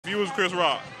If you was Chris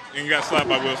Rock and you got slapped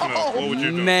by Will Smith, what would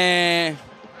you do? Man,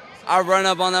 I run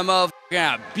up on that motherfucker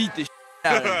and I beat the shit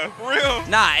out of him. For real?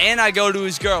 Nah, and I go to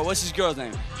his girl. What's his girl's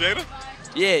name? Jada?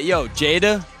 Yeah, yo,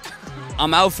 Jada,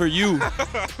 I'm out for you.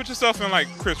 Put yourself in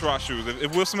like Chris Rock's shoes.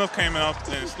 If Will Smith came up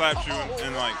and slapped you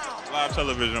in like live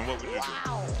television, what would you do?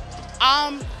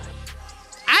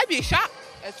 I'd be shocked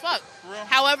as fuck.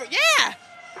 However, yeah.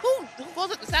 Who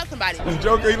goes up to slap somebody?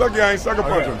 Joker, you lucky I ain't sucker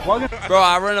punching. Bro,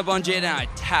 I run up on Jada and I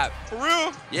tap. For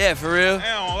real? Yeah, for real.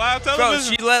 Damn, on live Bro,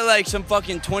 television? she let like some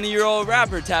fucking 20-year-old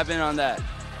rapper tap in on that.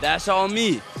 That's all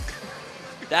me.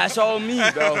 That's all me,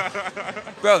 bro.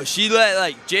 Bro, she let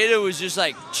like Jada was just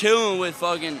like chilling with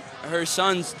fucking her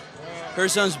son's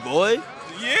boy.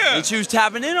 Yeah. And she was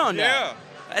tapping in on that. Yeah.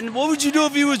 And what would you do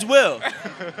if he was Will?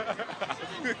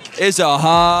 It's a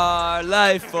hard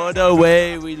life for the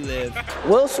way we live.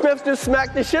 Will Smith just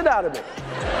smacked the shit out of me.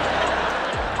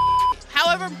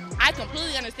 However, I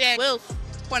completely understand Will's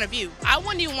point of view. I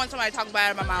wouldn't even want somebody to talk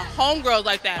about my homegirls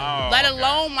like that, let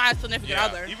alone my significant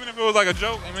other. Even if it was like a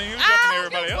joke, I mean, you was joking to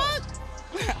everybody else.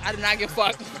 I do not give a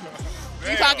fuck.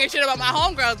 You talking shit about my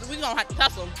homegirls, we gonna have to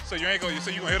tussle. So you ain't gonna, you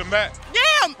gonna hit them back?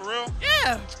 Yeah. For real?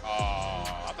 Yeah.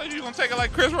 I thought you were gonna take it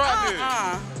like Chris Rock did.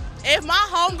 If my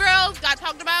homegirls got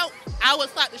talked about, I would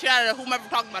slap the shit out of whomever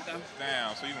talking about them.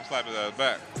 Damn, so you gonna slap his ass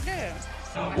back? Yeah.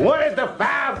 What is the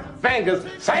 5 fingers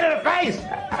say to the face?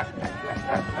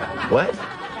 What?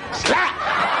 Slap!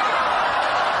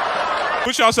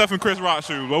 Put yourself in Chris Rock's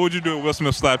shoes. What would you do if Will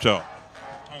Smith slapped y'all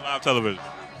on live television?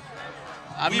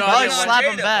 I'm probably slap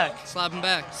him back. Slap him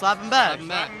back. Slap him back.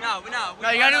 No,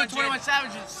 you gotta do 21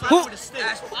 Savage and slap him with a stick.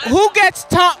 Who gets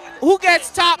top bunk? Who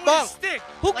gets top bunk?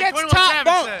 Who I got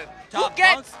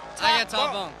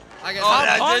top bunk. I got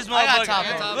top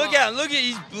bunk. Look at him. Look at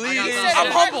he's bleeding.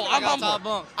 I'm humble.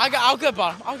 I'll get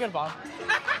bottom.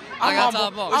 I got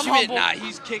top bunk. What you mean? Nah,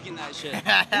 he's kicking that shit.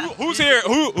 Who's here?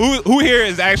 Who here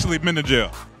has actually been to jail?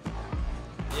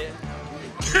 Yeah.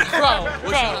 Bro,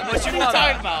 what you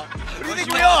talking about? What do you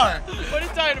think we are? What are you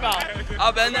talking about?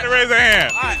 I'll bet that. Raise their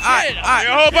hand. All right.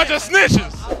 A whole bunch of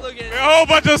snitches. A whole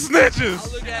bunch of snitches.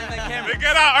 I'll look at the camera. They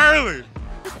get out early.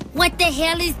 What the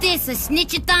hell is this, a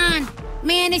snitchathon?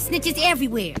 Man, there's snitches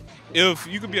everywhere. If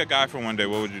you could be a guy for one day,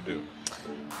 what would you do?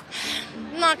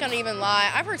 I'm not gonna even lie.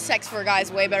 I've heard sex for a guy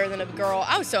is way better than a girl.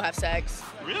 I would still have sex.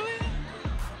 Really?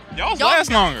 Y'all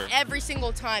last longer. Every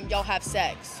single time y'all have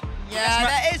sex. Yeah,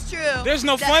 that is true. There's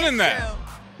no fun in that.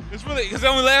 It's really, because it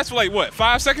only lasts for like, what,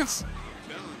 5 seconds?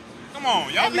 Come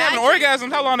on, y'all be having orgasms.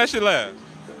 How long that shit lasts?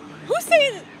 Who's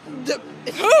saying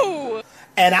who?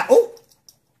 And You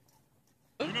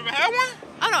never had one?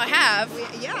 I don't know, I have.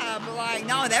 Yeah, but like,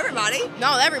 not with everybody.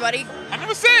 Not with everybody. I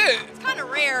never said. It's kind of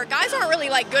rare. Guys aren't really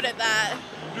like good at that.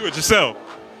 Do it yourself.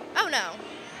 Oh no.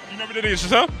 You never did it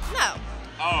yourself? No.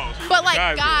 Oh, so but like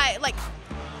out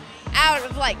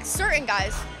of like certain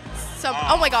guys.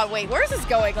 Oh my God, wait, where is this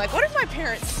going? Like, what if my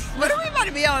parents? What are we about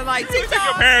to be on, like, TikTok? You think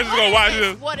your parents is gonna watch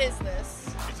this? What is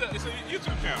this? It's a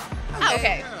YouTube channel. Oh,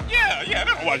 okay. Yeah, they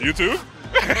don't watch YouTube.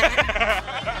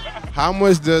 How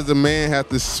much does a man have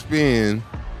to spend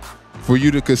for you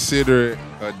to consider it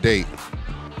a date?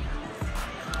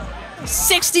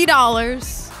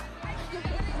 $60.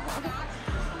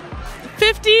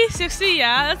 50, 60,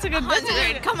 yeah, that's a good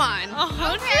 100, come on.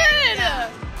 100.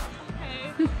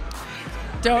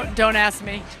 Don't ask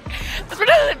me.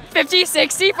 50,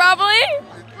 60 probably.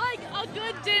 Like a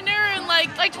good dinner and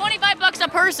like $25 a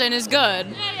person is good.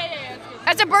 Yeah.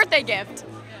 That's a birthday gift.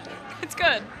 It's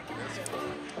good.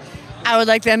 I would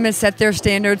like them to set their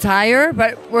standards higher,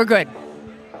 but we're good.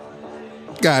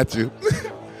 Got you.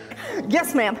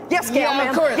 Yes, ma'am. Yes,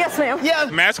 ma'am. Yes, ma'am. Yeah.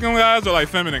 Masculine guys or like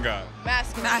feminine guys?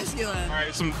 Masculine. All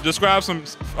right, describe some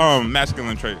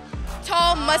masculine traits.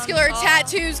 Tall, muscular,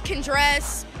 tattoos, can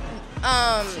dress.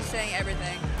 She's saying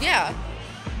everything. Yeah.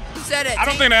 You said it. I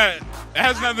don't think that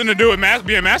has nothing to do with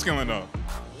being masculine though.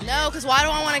 No, because why do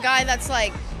I want a guy that's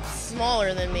like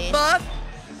smaller than me? Buff.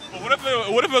 Well,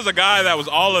 what if it was a guy that was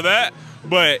all of that,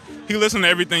 but he listened to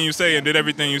everything you say and did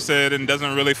everything you said and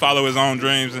doesn't really follow his own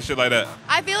dreams and shit like that?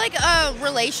 I feel like a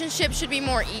relationship should be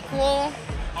more equal.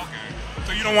 Okay.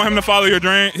 So you don't want him to follow his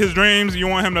dreams? You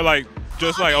want him to like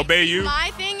just like obey you?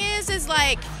 My thing is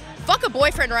like, fuck a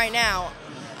boyfriend right now.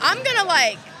 I'm gonna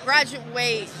like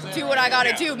graduate, do what I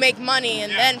gotta do, make money,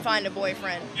 and then find a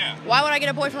boyfriend. Yeah. Why would I get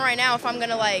a boyfriend right now if I'm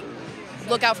gonna like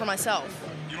look out for myself?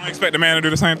 You don't expect a man to do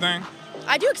the same thing?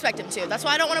 I do expect him to. That's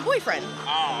why I don't want a boyfriend.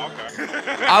 Oh, okay.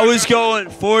 I was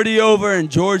going 40 over in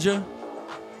Georgia.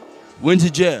 Went to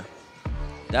jail.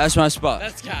 That's my spot.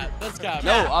 That's cap. That's cap.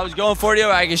 No, I was going 40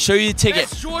 over. I can show you the ticket.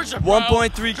 That's Georgia, bro.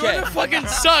 1.3K. Georgia fucking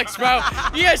sucks, bro.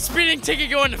 You got a speeding ticket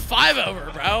going to 5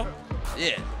 over, bro.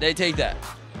 Yeah, they take that.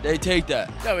 They take that.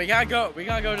 Yo, we gotta go. We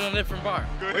gotta go to a different bar.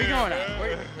 Where you going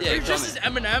at? Yeah, just as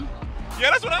Eminem. Yeah,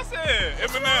 that's what I said.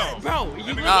 Eminem. Bro,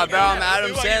 nah, bro, I'm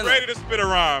Adam like Sandler. Ready to spit a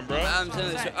rhyme, bro. Adam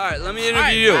Sandler. All right, let me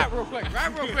interview you. Rap real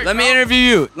quick. Let me interview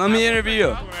you. Let me interview you.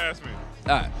 Ask me.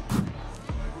 All right.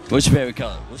 What's your favorite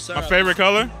color? My favorite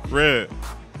color? Red.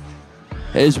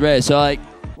 It's red. So like.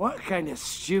 What kind of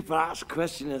stupid ass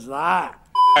question is that?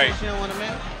 Hey. She don't want a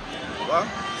man. What?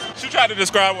 She tried to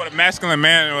describe what a masculine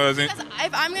man was.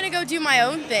 If I'm gonna go do my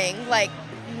own thing, like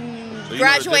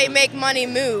graduate, make money,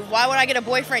 move, why would I get a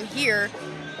boyfriend here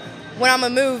when I'm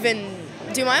gonna move and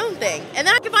do my own thing? And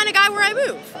then I can find a guy where I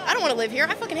move. I don't want to live here.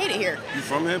 I fucking hate it here. You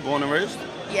from here, born and raised?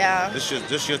 Yeah.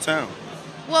 This your town.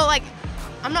 Well, like,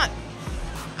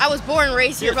 I was born and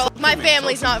raised here, but my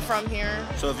family's not from here.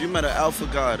 So if you met an alpha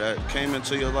guy that came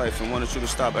into your life and wanted you to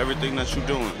stop everything that you're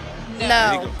doing,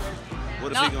 no.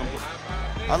 What is he gonna put?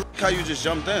 I like how you just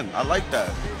jumped in. I like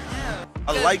that.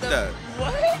 I like that.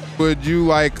 What? Would you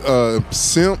like a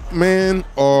simp man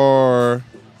or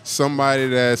somebody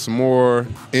that's more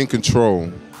in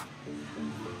control?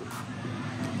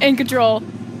 In control.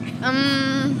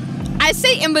 I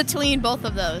say in between both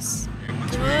of those.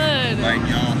 Good. Like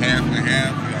y'all half and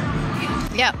half?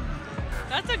 Yep.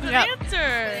 That's a good answer.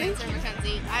 Thanks,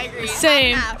 Mackenzie. I agree.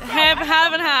 Same.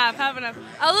 Half and half.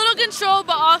 A little control,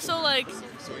 but also like.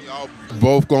 So y'all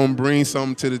both gonna bring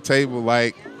something to the table,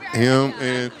 like him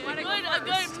and. A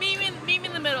good meet me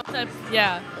in the middle type.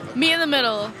 Yeah. Me in the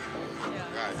middle.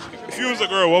 If you was a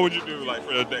girl, what would you do like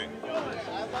for a date?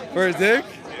 For a date?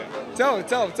 Yeah. Tell him.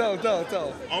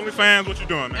 OnlyFans, what you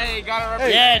doing, man? Hey, got it.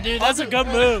 Hey, yeah, dude, that's a good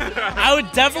move. I would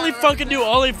definitely fucking do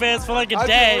OnlyFans for like a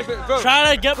day,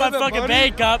 try to get my fucking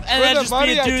bank up, and then just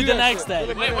be a dude the next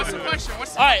day. Wait, what's the question?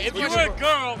 Alright, if you were a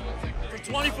girl for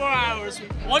 24 hours,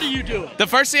 what do you do? The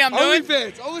first thing I'm doing?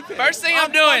 OnlyFans. First thing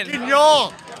I'm doing.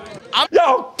 Yo,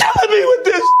 killing me with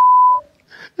this.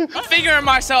 I'm figuring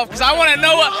myself because I want to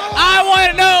know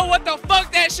what the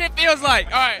fuck that shit feels like.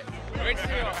 All right.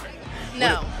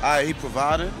 No. He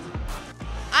provided.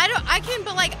 I can,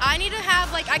 but like I need to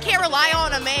have like I can't rely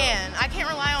on a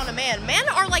man. Men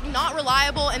are like not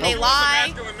reliable and they lie.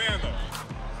 They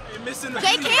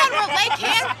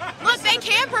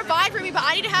can provide for me, but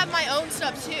I need to have my own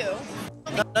stuff too.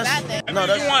 Bad thing.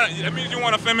 That means you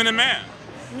want a feminine man.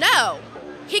 No.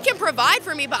 He can provide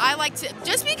for me, but I like to,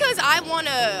 just because I want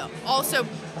to also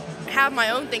have my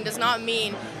own thing does not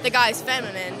mean the guy's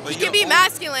feminine. He can be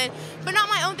masculine, but not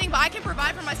my own thing, but I can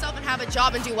provide for myself and have a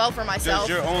job and do well for myself.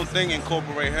 Does your own thing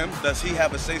incorporate him? Does he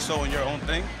have a say-so in your own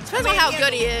thing? Depends on how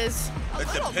good he is.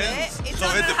 It depends. It So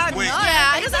doesn't it have wait. none.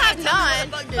 Yeah, it doesn't have none.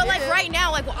 But like right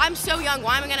now, like I'm so young,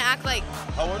 why am I going to act like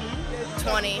How old are you?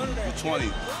 20? You're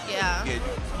 20. Yeah.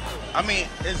 I mean,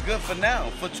 it's good for now,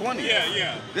 for 20.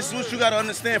 Yeah. This is what you gotta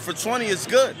understand. For 20, it's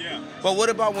good. Yeah. But what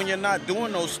about when you're not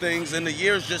doing those things and the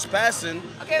years just passing,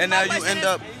 and now you end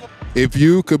up... If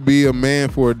you could be a man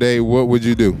for a day, what would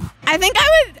you do? I think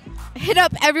I would hit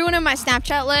up everyone in my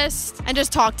Snapchat list and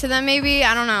just talk to them maybe.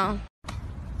 I don't know.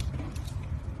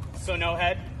 So no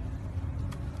head?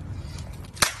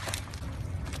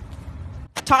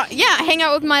 Hang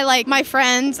out with my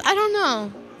friends. I don't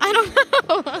know.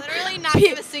 Literally not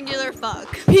give a singular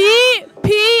fuck. Pee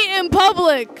in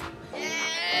public.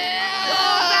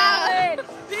 Yeah.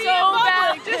 So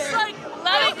bad.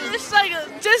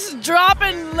 Just drop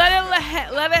and let it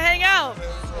hang out.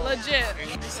 Legit.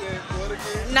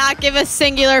 Not give a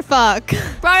singular fuck.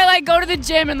 Probably like go to the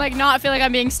gym and like not feel like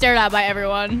I'm being stared at by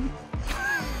everyone.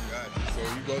 So you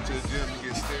go to the gym and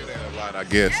get stared at a lot, I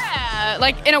guess. Yeah,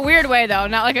 like in a weird way though,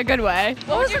 not like a good way.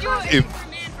 What would you do if you were a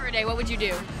man for a day? What would you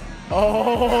do?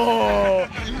 Oh,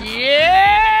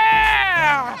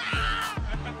 yeah!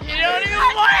 You don't even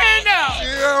want to know.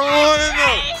 You don't want to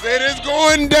know. Said it's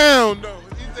going down, though.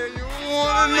 He said you don't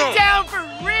want to know. It's down for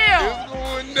real. It's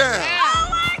going down. Oh,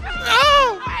 my God.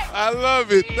 Oh, I love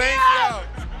it. Thank y'all.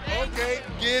 Okay,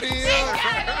 get in.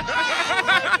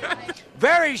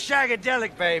 Very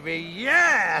shagadelic, baby.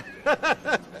 Yeah.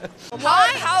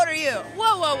 How old are you?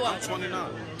 Whoa. I'm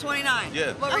 29. 29.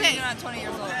 Yeah. What were you doing at 20 years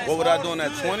old? What would I do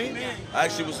at 20? I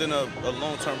actually was in a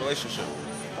long-term relationship.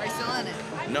 Are you still in it?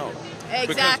 No.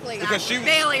 Exactly. Because she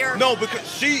Failure. No,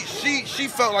 because she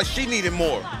felt like she needed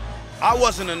more. I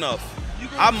wasn't enough.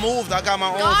 I moved. I got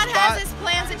my own God spot. has his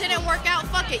plans. It didn't work out.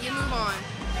 Fuck it. You move on.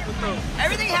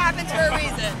 Everything happens for a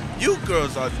reason. You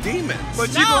girls are demons. But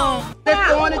you gon' Let's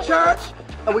go into church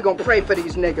and we're gonna pray for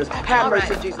these niggas. Have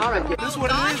mercy, Jesus.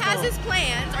 God has his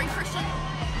plans. Are you Christian?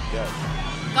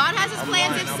 God has his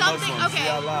plans if something. Muslim. Okay.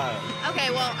 See, I lied.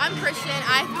 Okay, well, I'm Christian.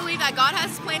 I believe that God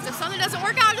has his plans. If something doesn't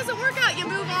work out, it doesn't work out. You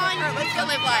move on. Let's go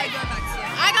live life.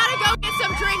 I gotta go get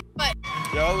some drink, but.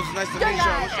 Yo, it was nice to meet you.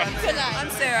 What's your name? Good night.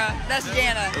 I'm Sarah. That's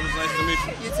Jana. It was nice to meet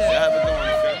you. You too. Yeah, have a good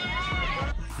one, okay?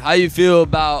 How you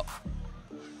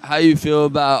feel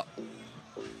about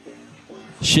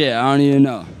shit, I don't even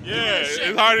know. Yeah,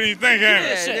 it's harder than you think, ain't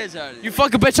it? Yeah, it is harder. You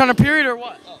fuck a bitch on a period or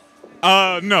what?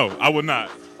 No, I would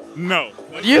not. No.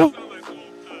 You?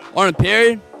 On a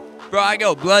period? Bro, I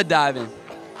go blood diving.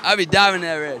 I be diving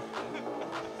that red.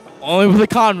 Only with a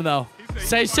condom though.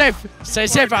 Stay safe. Stay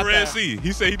safe out The Red there. Sea.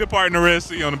 He said he departed in the Red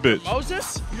Sea on a bitch.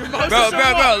 Moses? You're Moses Bro, or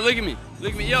what? look at me.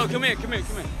 Look at me. Yo, come here. Can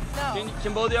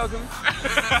both of y'all come here?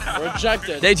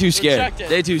 Rejected. They too scared. Rejected.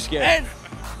 They too scared. And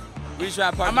We just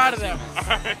try to party. I'm out of there.